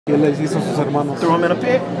Y él les hizo a sus hermanos. Threw him in a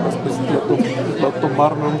pit. Después lo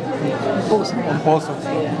tumbaron en un pozo.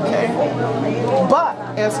 Okay. But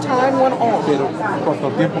as time went on, Pero cuando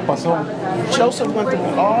el tiempo pasó, Joseph went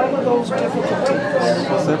through all of those difficulties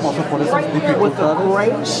José pasó por esas with the dificultades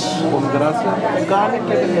grace con gracia that God had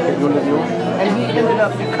given que him, Dios le dio and he ended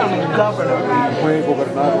up becoming governor y fue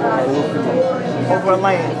gobernar al último over a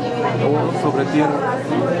land. sobre tierra.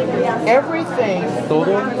 Everything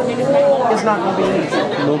Todo is not going to be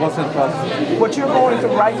easy. no va a ser fácil. What you're going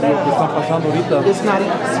through right Lo que está now pasando ahorita is not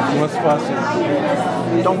easy. no es fácil.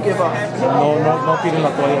 Don't give up. No tiren la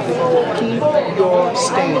toalla. Keep your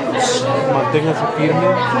stance. Manténgase firme.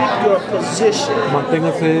 Keep your position.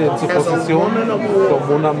 Manténgase en su posición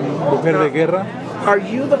como una mujer de guerra. Are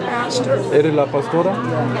you the pastor? ¿Eres la pastora?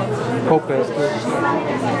 Co-pastor.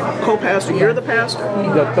 Co-pastor. You're the pastor?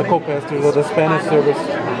 The co-pastor of the Spanish service.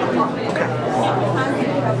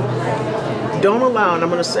 Don't allow, and I'm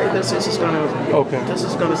going to say this is going Okay. to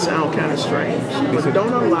sound kind of strange, but Dice,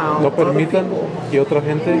 don't allow no other permitan people que otra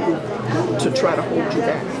gente to try to hold you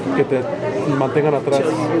back, que te mantengan atrás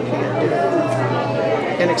tell you can't do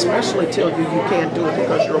it, and especially tell you can't do it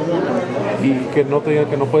because you're a woman. y que no te digan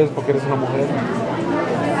que no puedes porque eres una mujer.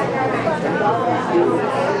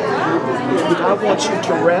 God wants you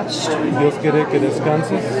to rest. Dios quiere que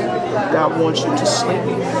descanses, God wants you to sleep.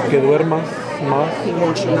 que duermas más, He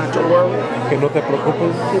wants you not to worry. que no te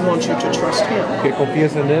preocupes, He wants you to trust Him. que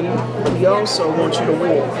confíes en Él, But He also wants you to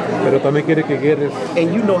war. pero también quiere que guerres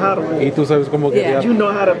And you know how to y war. tú sabes cómo guerrear. You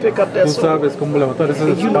know how to pick up that Tú sword. sabes cómo levantar esa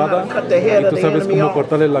And you know how espada to cut the head y of tú the sabes enemy cómo off.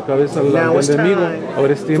 cortarle la cabeza al Now it's enemigo. time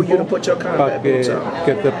Ahora es for you tiempo to put your combat para boots on.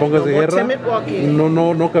 que te pongas de No more guerra. timid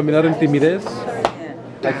walking. No caminar en timidez.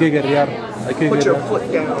 Hay que guerrear. Hay que Put your guerrear.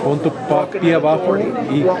 foot down. Pon tu Walk in pie that abajo authority.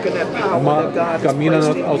 y Walk in that power that God has camina en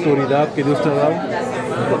placed in la you. autoridad que Dios te ha dado.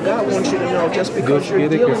 But God wants you to know just Dios because you're quiere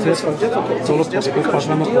que dealing with some sepas, solo difficulties, porque just estás because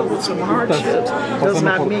you're pasando dealing por, with some estás hardships, does pasando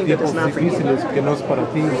not por mean that it's tiempos not for you. difíciles que no es para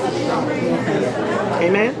ti.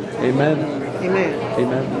 Amen? Amen. Amen.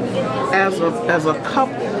 Amen. As a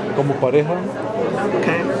couple, Como pareja,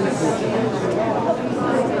 okay?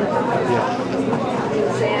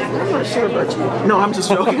 I'm not sure about you. No, I'm just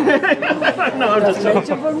joking. No, I'm just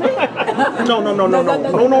joking.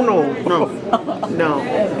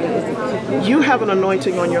 No. You have an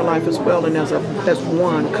anointing on your life as well, and as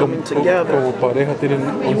one coming together, como pareja tienen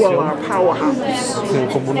you all are unción, a powerhouse.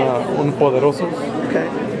 como un poderoso. Okay.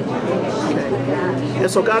 And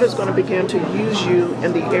so God is going to begin to use you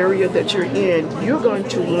in the area that you're in. You're going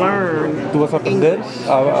to learn Tú vas a aprender English.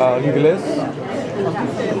 a inglés,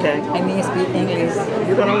 Okay. I mean, speak English.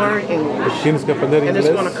 You're going to learn English. tienes que aprender And it's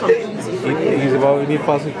inglés going to come easy for y you. va a venir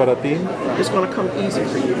fácil para ti, It's going to come easy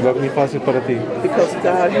for you. va a venir fácil para ti, Because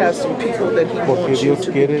God has some people that He Porque wants you Dios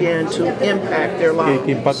to quiere begin to impact their lives.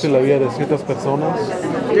 que impacte la vida de ciertas personas.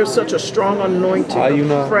 There's such a strong anointing Hay of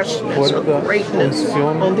una freshness, of fuerte greatness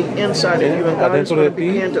unción on the inside of you, and God is adentro going de to ti.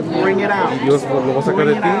 begin to bring it out. Dios lo va a sacar Bring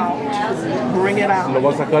de it ti, out. Bring it out. lo va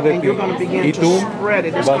a sacar de And ti. you're going to begin Y to tú spread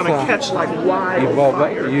it. It's vas going to a, catch like y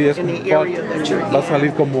wildfire es in the area that you're va a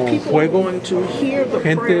salir in. como People are fuego. going to hear the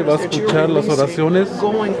Gente prayers va a that you're escuchar las releasing oraciones,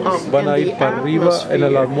 going up van a in ir the para arriba en la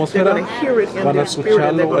They're atmósfera, going to hear it in van a their spirit,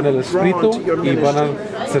 and they're escucharlo en going el to draw espíritu into your y van a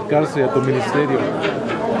ministry. acercarse a tu ministerio.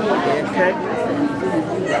 Okay?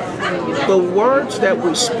 The words that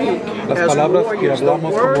we speak Las as palabras que warriors, the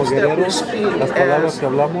hablamos como words that we guerreros, speak las palabras que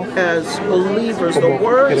hablamos as believers, the como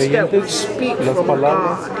words that we creyentes, speak las from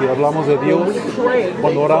palabras God, que hablamos de when Dios, we pray, they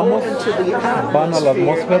cuando go oramos, into the van a la atmosphere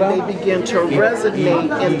atmósfera and they begin to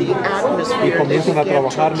resonate in the y atmosphere. They comienzan a begin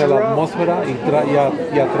trabajar to en la draw. atmósfera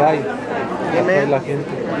y atrae Amen. la gente.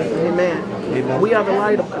 Amen. Amen. We are the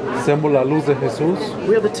light of God. Somos la luz de Jesús,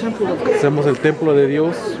 We are the temple of God. somos el templo de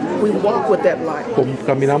Dios, We walk with that light.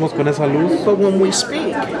 caminamos con esa luz, But when we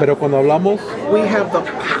speak, pero cuando hablamos we have the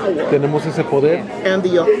power tenemos ese poder and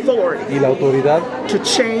the authority y la autoridad to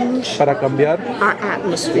change para cambiar our la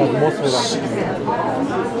atmosphere. atmósfera.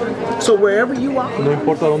 So wherever you are, No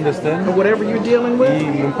importa dónde estén or whatever you're dealing y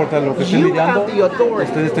with, no importa lo que estén you lidiando, have the authority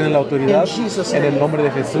ustedes tienen la autoridad in Jesus' en el name nombre de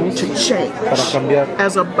Jesús to change para cambiar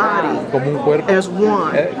as a body, como un cuerpo, as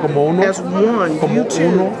one, como uno, as one, como you too,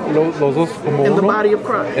 uno, los dos como in the uno body of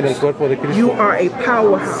en el Christ. cuerpo de You Cristo. are a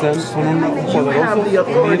powerhouse. Son un You have the poderosos,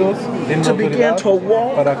 authority unidos, tienen to begin autoridad to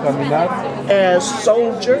walk para caminar as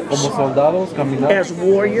soldiers, como soldados, caminar as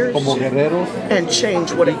warriors, como guerreros and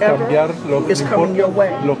change y whatever cambiar lo que is coming your way.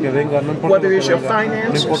 lo que venga, no importa Whether lo it's que your venga, no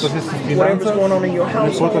finances, importa si es tus whatever's finanzas, going on in your no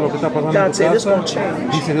importa lo que está household, pasando en God tu said it's going casa, to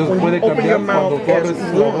change. dice Dios When puede you open your cambiar cuando mouth tú as abres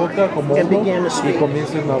la one boca como and uno begin to y speak.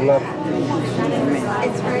 comiencen a hablar.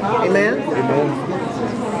 Amen? Amen.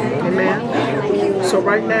 Amen? So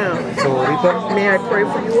right now, So, ahorita, may I pray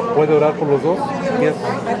for you all? ¿puedo orar por los dos? Yes.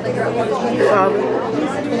 Father,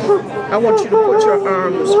 I want you to put your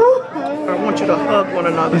arms, I want you to hug one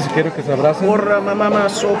another. Dice, quiero que se abracen.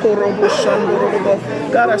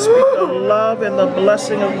 God, I speak the love and the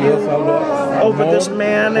blessing of you over this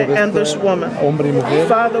man and this woman. Hombre y mujer.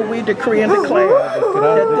 Father, we decree and declare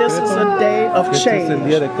that this is a day of change,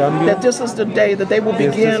 that this is the day that they will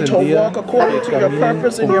begin to walk according to your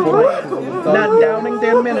purpose and your plan, not doubting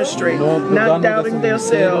their ministry, not doubting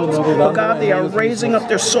themselves. But God, they are raising up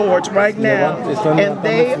their swords right now, and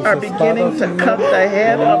they are beginning to cut the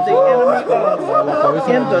head of the enemy off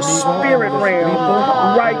in the spirit realm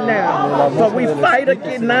right now. For we fight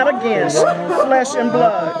again, not against flesh and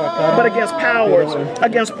blood, but against powers,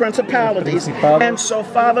 against principalities. And so,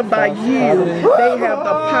 Father, by you, they have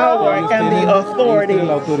the power and the authority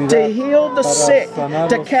to heal the sick,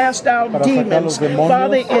 to cast out demons.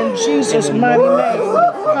 Father, in Jesus' mighty name,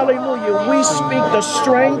 hallelujah, we speak the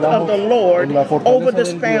strength of the Lord over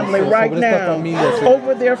this family right now,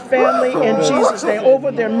 over their family in Jesus' name,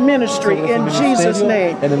 over their ministry in Jesus'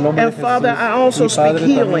 name. And Father, I also speak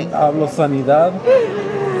healing,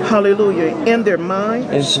 hallelujah, in their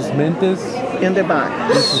minds, in their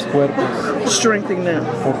bodies. Strengthen them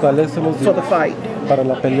for the fight. Para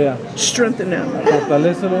la pelea. Strengthen them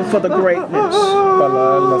Fortalécelos for the greatness.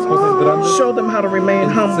 para las cosas grandes. Show them how to remain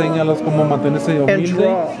humble Enséñalos cómo mantenerse and humilde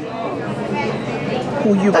draw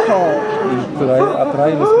who you called y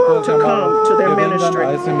atraerlos que puedas to llamar, come to their que vengan ministry,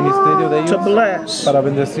 a ese ministerio de ellos to bless, para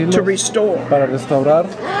bendecirlos, to restore, para restaurar,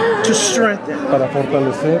 to strengthen. para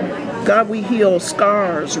fortalecer. God, we heal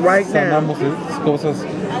scars right now Sanamos esas cosas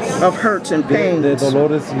of hurts and de pains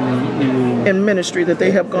dolores y in ministry that they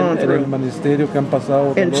have gone en el through. ministerio que han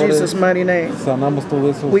pasado In dolores. Jesus' mighty name, Sanamos todo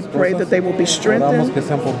eso. we pray that they will be Oramos strengthened que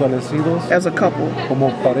sean fortalecidos as a couple, como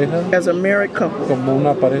pareja, as a married couple. como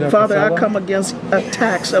una pareja Father, I casada. come against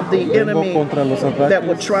attacks of the Vengo enemy contra los ataques that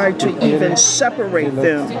would try to que quiere- even separate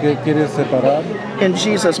them que quiere separar in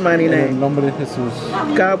Jesus' mighty en el name. nombre de Jesús.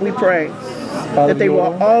 God, we pray Padre, that they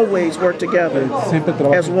will always work together siempre as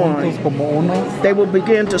trabajen one. juntos como uno They will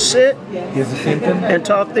begin to sit y se sienten and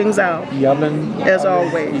talk things out y hablen as y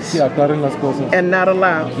always se aclaren las cosas and not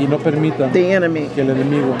allow y no permitan the enemy que el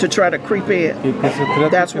enemigo to try to creep in. que se trate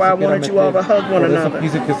That's que why I se quiera wanted you all to meter. hug one Por eso another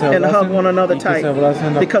quise que se and hug abracen one another y que se tight,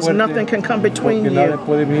 abracen because fuerte, nothing can come between porque you nada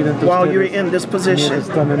puede venir entre while ustedes you're in this position. mientras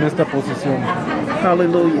están en esta posición.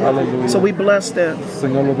 Hallelujah. Hallelujah. So we bless them.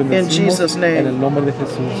 Señor, los bendecimos In Jesus' name. en el nombre de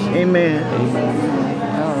Jesús. Amen. Amen.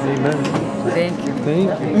 Amen. Thank you. Thank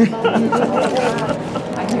you.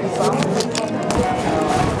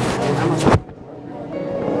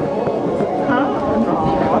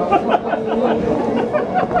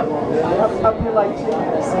 I feel like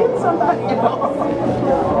seeing somebody else.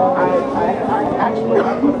 I actually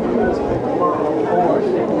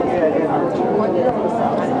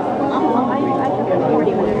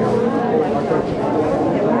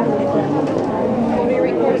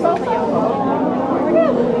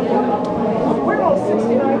we're on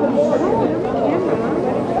 69 the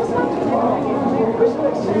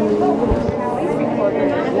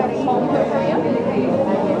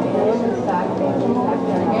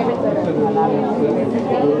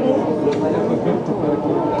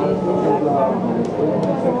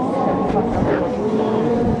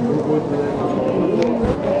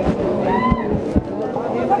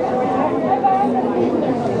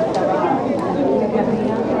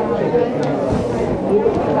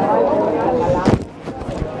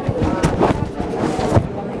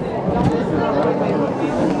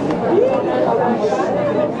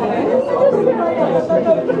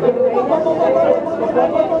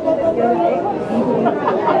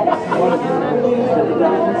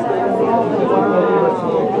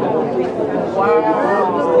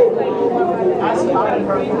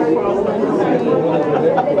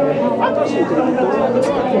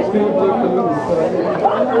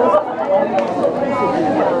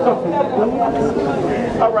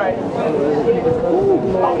All right.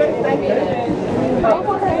 Okay, thank you.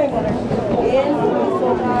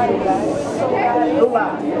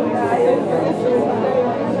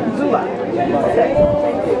 Zula. Okay.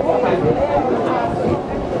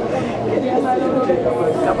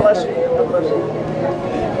 God bless you. God bless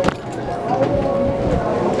you.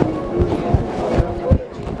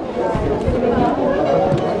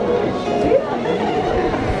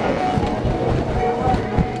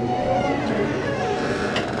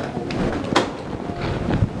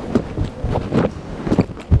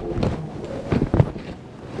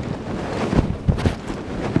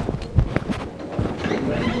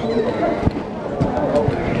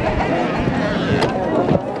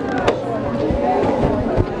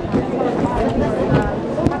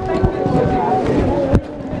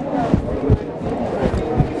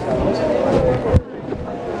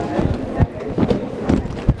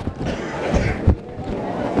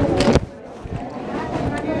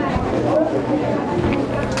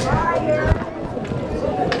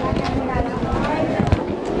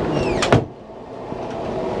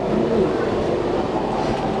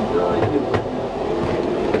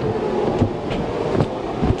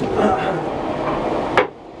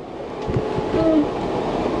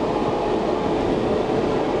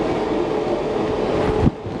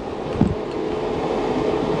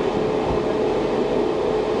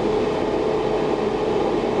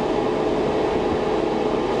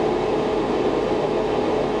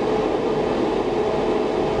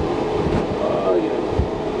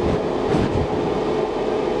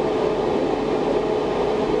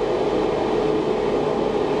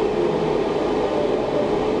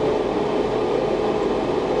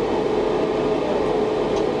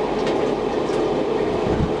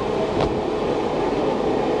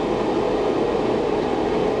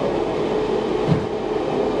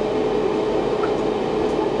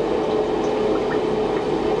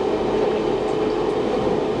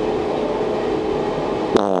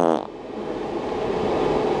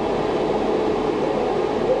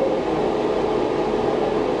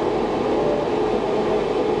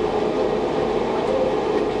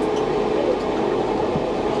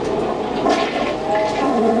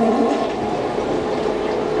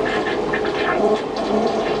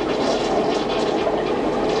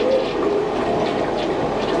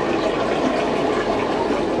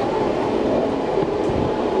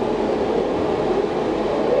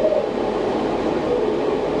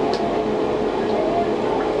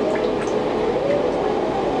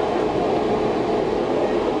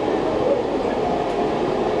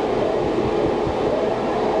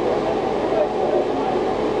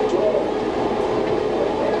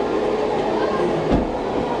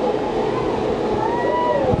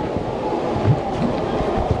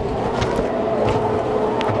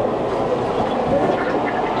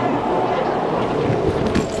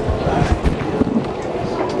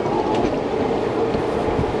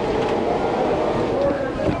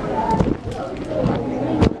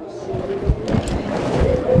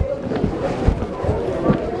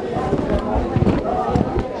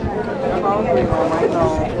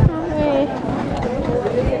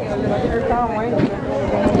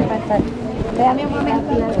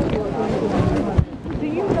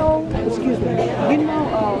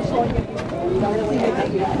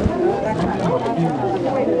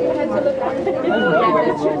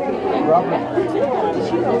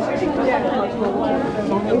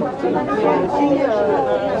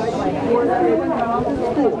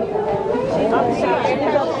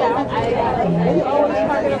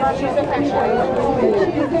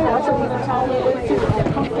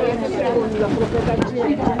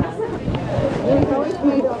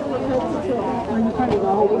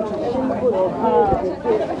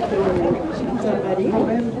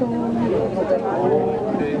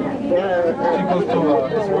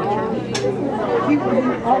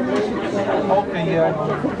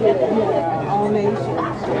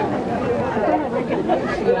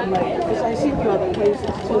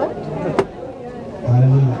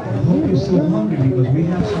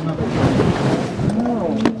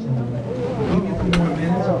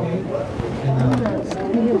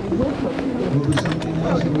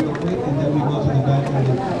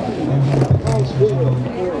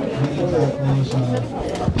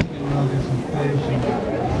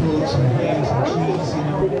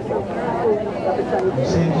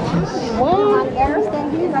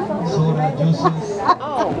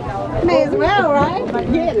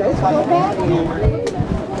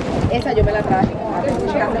 Esa yo me la traje.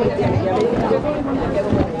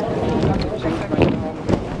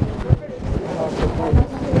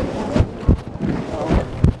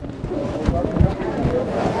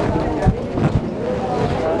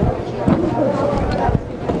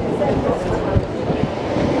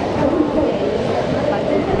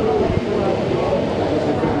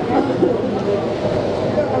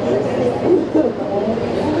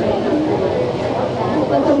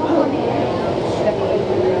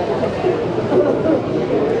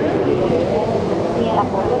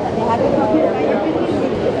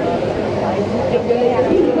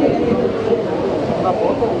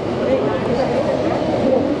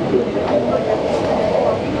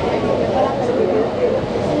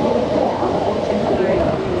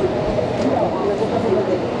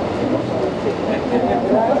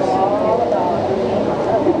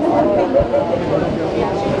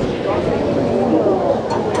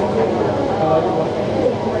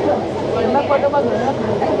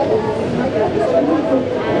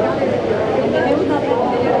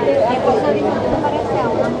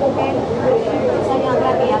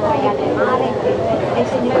 El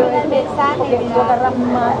señor del mensaje,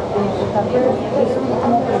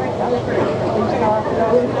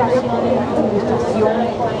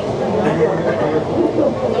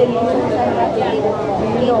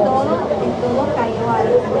 todo cayó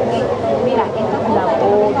algo. Mira, esta cosa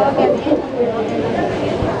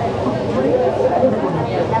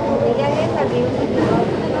la botella esta que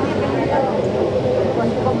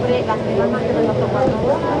cuando compré las primas más que me lo tomando.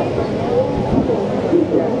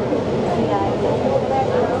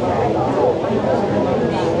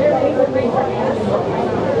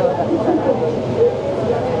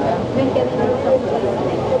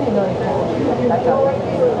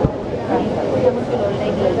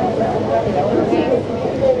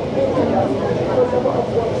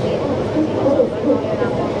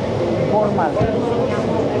 Formal.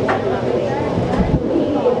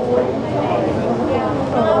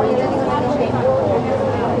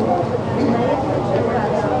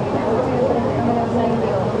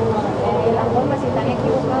 Las formas, si están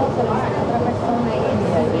equivocados, se lo hacen a otra persona y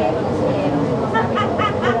es bien,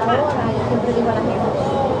 pero ahora yo siempre digo a la gente,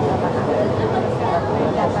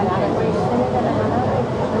 la palabra, cuando usted mete la palabra,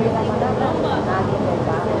 nadie lo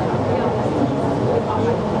va a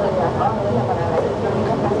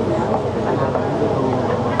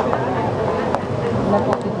la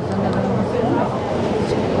Constitución de la Nación.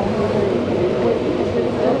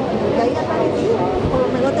 Y ahí apareció, por lo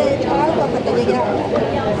menos te he hecho algo hasta que llegue a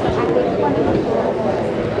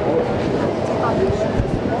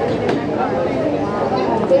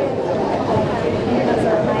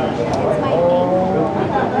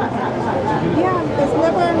yeah, it's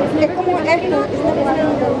never, es como esto, it's never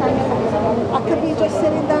I could be just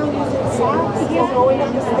sitting down using socks or going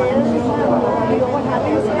up the stairs. You know what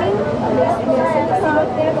happens?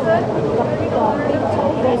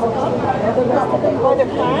 Or the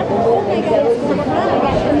plan. Oh my God, it's the plan.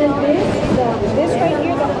 And then this right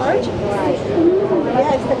here, the arch.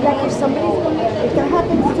 Yeah, it's like if somebody's if that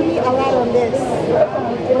happens to me, I'll add on this.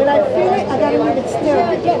 When I feel it, I gotta leave it still.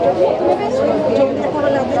 Yo un día estaba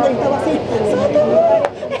en la tienda y estaba así.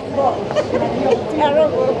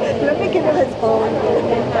 Terrible. Let me give him his phone.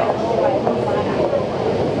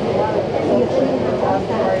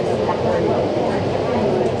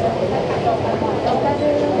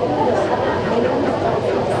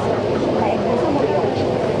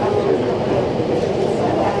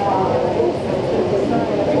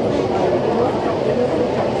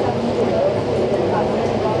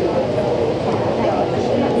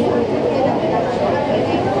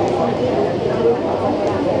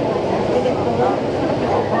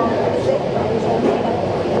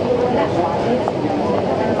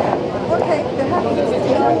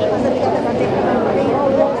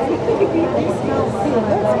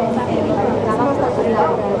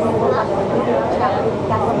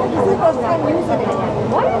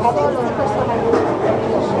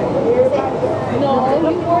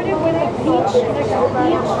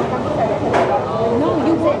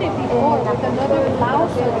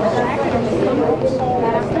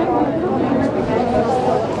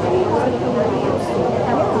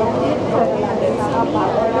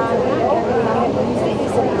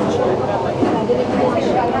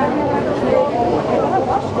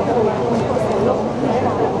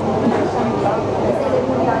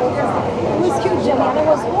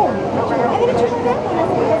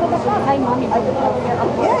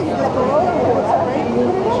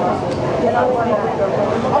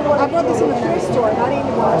 I brought this in the thrift store, not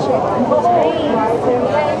even watch it.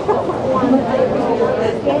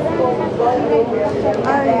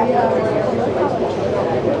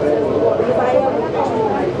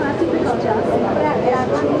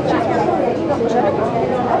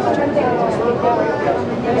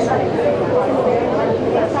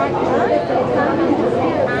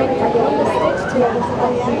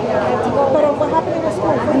 Pero what happened in the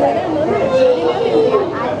school?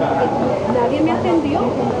 Nadie me atendió.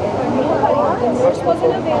 Nurse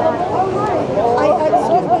wasn't available.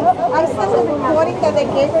 Excuse me, I sent the recording that they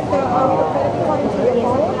gave her the credit card into your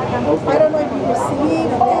phone. I don't know if you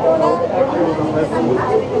received it or not.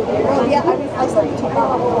 Oh yeah, I sent it to her.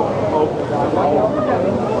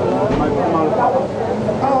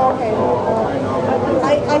 Oh, okay.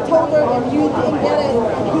 I told her if you didn't get it,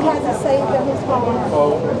 he has it saved in his phone.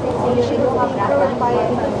 She will be encouraged by it.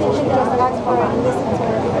 She just asked for it and listen to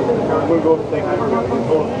it. I'm going to go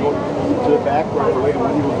to the back right away, and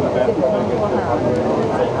when you go to the bathroom,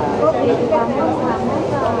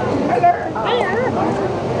 I get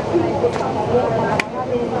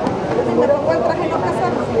 ¿Me pongo el traje y nos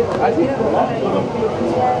casamos? Beautiful dress.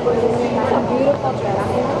 Beautiful.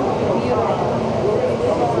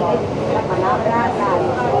 La palabra está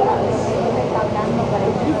hablando para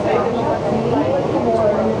el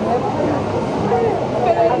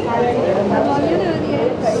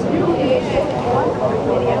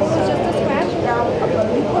was just a scratch.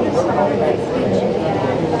 You put it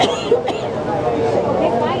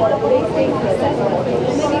okay, fine. They said,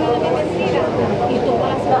 me digan una mentira. Y toda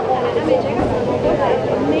la semana me llega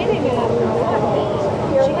el nene me la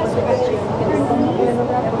she has scratches. Her knees,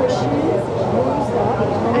 her shins, bruised up.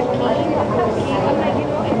 Aquí, I'm like, you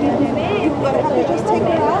know, if you You gotta have to just take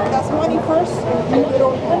her out. That's money first.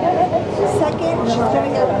 Second, she's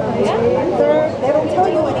doing it. Third, they don't tell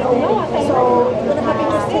you anything. So you're gonna have to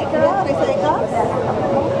just take her out. They say, "Gus."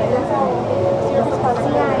 It's your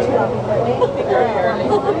responsibility.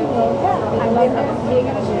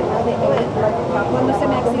 Cuando se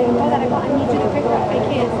me accidentó, I go, I need you to pick her up. I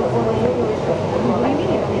can't. I need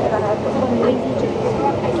it. I need you to pick her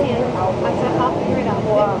up. I can't. I said, I'll figure it out.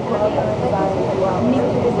 Ni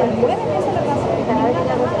puede que se le pase. Ni una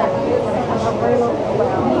llamada.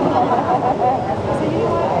 So you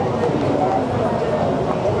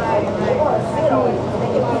know what?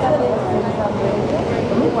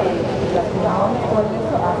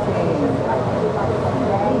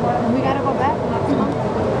 We gotta go back next month.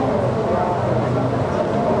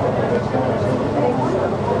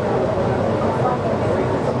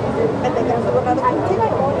 And they have to go another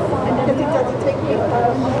continuum. Because it doesn't take me. Is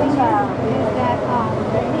that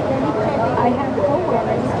I have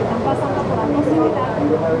coworkers que están pasando por la posibilidad de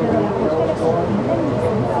la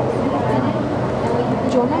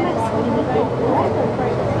yo no me explico directamente a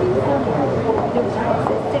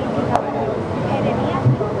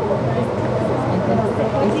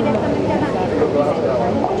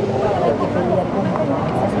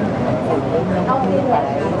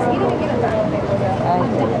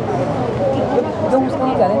Yo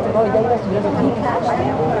buscando acá adentro, no, ya iba a subir aquí.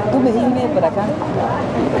 Tú me dijiste por acá.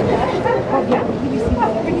 Ay, no,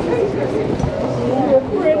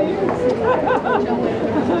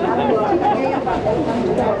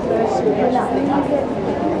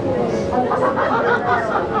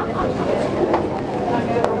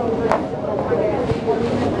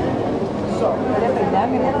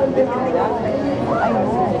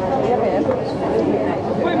 voy a ver.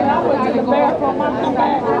 When I went to the bathroom, I come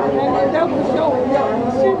back, and that was showing up.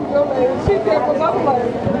 She did, because I was like,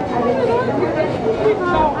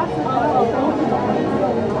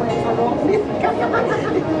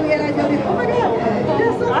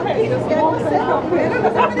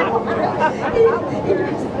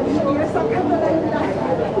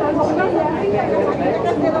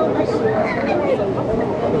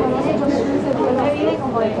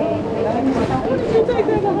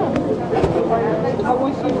 I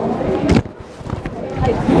want you.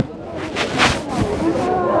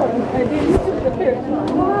 I didn't see the picture.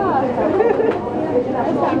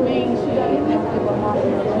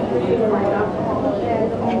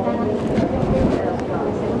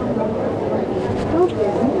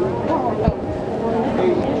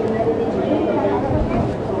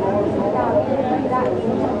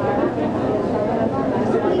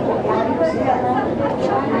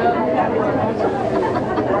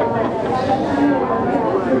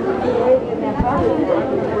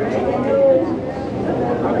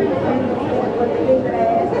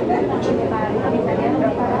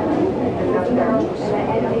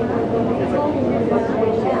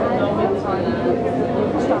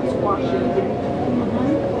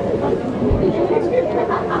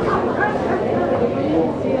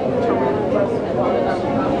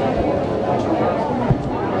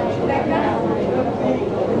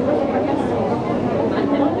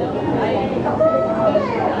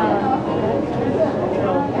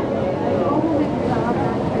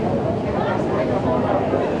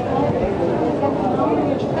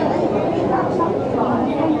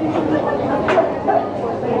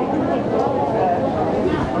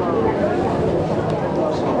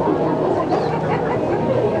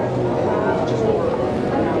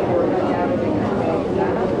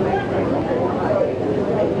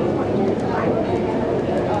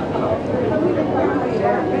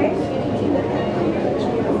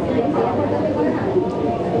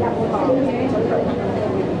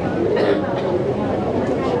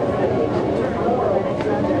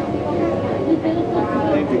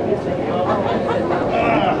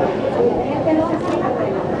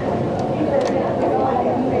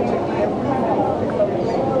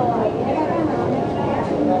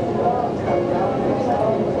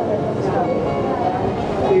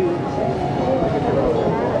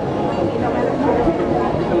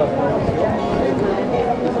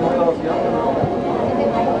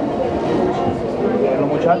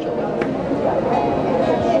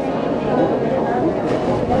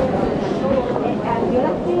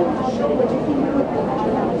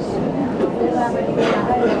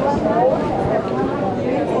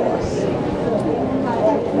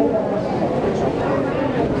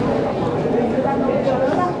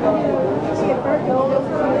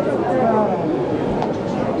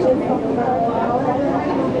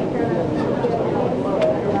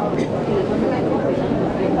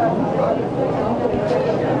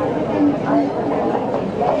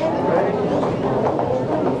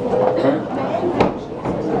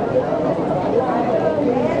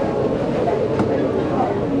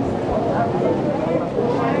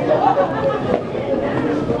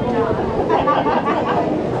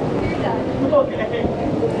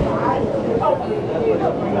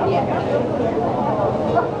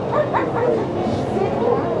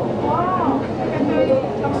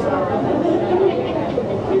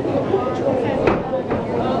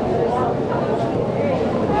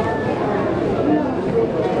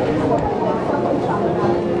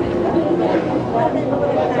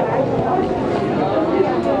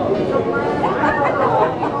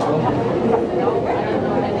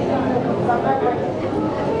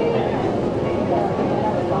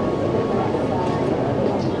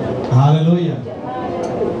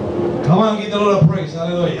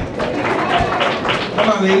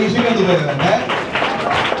 Come on, ladies, you can do better than that.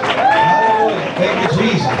 Hallelujah. Thank you,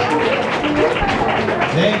 Jesus.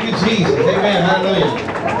 Thank you, Jesus. Amen. Hallelujah.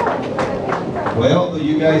 Well, do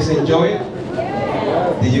you guys enjoy it?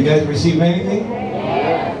 Did you guys receive anything?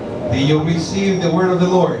 Did you receive the word of the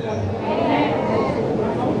Lord? I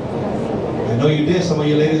know you did. Some of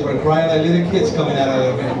you ladies were crying like little kids coming out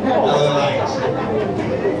of the lines.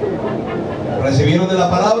 ¿Recibieron de la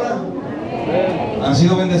palabra? ¿Han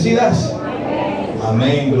sido bendecidas?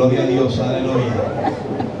 Amén, gloria a Dios, aleluya.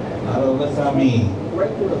 Ahora, ¿dónde está mi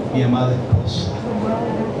amada esposa?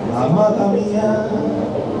 Amada mía.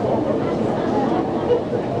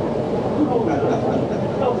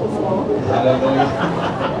 Aleluya.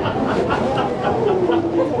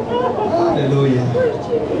 Aleluya.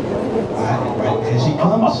 Right, here she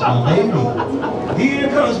comes, my baby. Here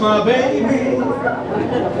comes my baby.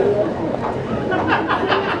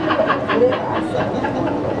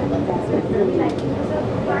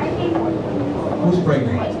 Who's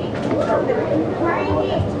pregnant?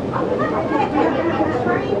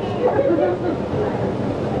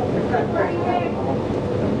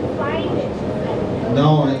 No,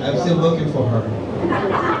 I'm still looking for her.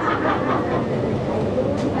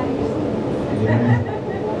 Amen.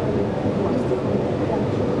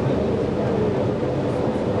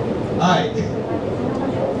 Alright.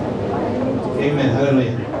 Amen.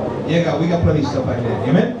 Hallelujah. Yeah, God, we got plenty of stuff back there.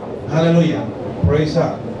 Amen. Hallelujah. Praise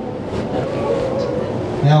God.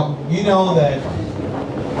 Now, you know that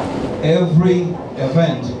every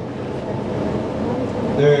event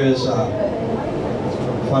there is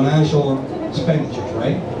financial expenditures,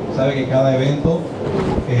 right? Sabe que cada evento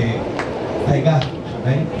hay gastos,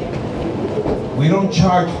 right? We don't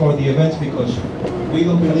charge for the events because we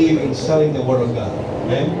don't believe in selling the word of God,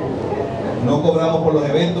 right? No cobramos por los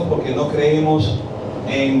eventos porque no creemos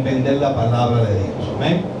en vender la palabra de Dios,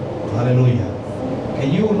 amén. Hallelujah.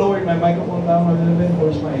 Can you lower my microphone down a little bit?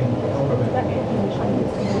 Where's my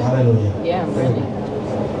Hallelujah. Yeah, I'm ready.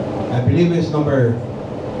 I believe it's number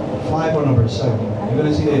 5 or number 7. You're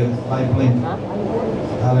going to see the light blink.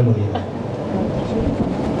 Hallelujah.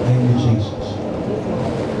 Thank you, Jesus.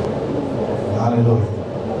 Hallelujah.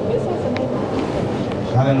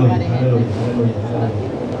 Hallelujah. Hallelujah. Hallelujah. Hallelujah.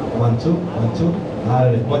 1, 2, 1, 2.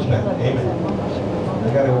 Hallelujah. Much better. Amen. I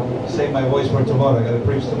got to save my voice for tomorrow. I got to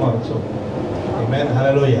preach tomorrow too. Amen.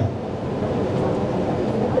 Hallelujah.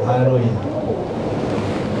 Hallelujah.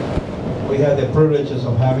 We had the privileges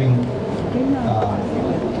of having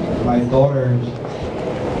my daughter's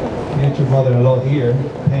future mother-in-law here,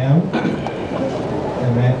 Pam.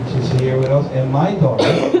 Amen. She's here with us. And my daughter,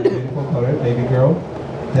 beautiful daughter, baby girl,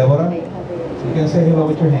 Deborah. You can say hello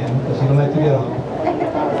with your hand because you don't like to get up.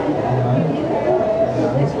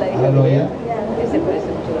 Hallelujah.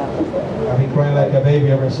 I've been crying like a baby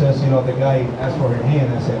ever since, you know, the guy asked for her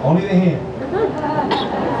hand. I said, only the hand.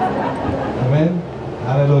 Amen.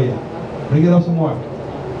 Hallelujah. Bring it up some more.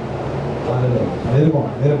 Hallelujah. A little more.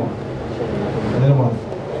 A little more. A little more.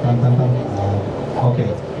 Dun, dun, dun. Okay.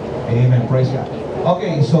 Amen. Praise God.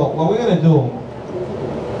 Okay, so what we're going to do,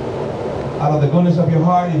 out of the goodness of your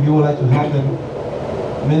heart, if you would like to help the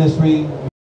ministry,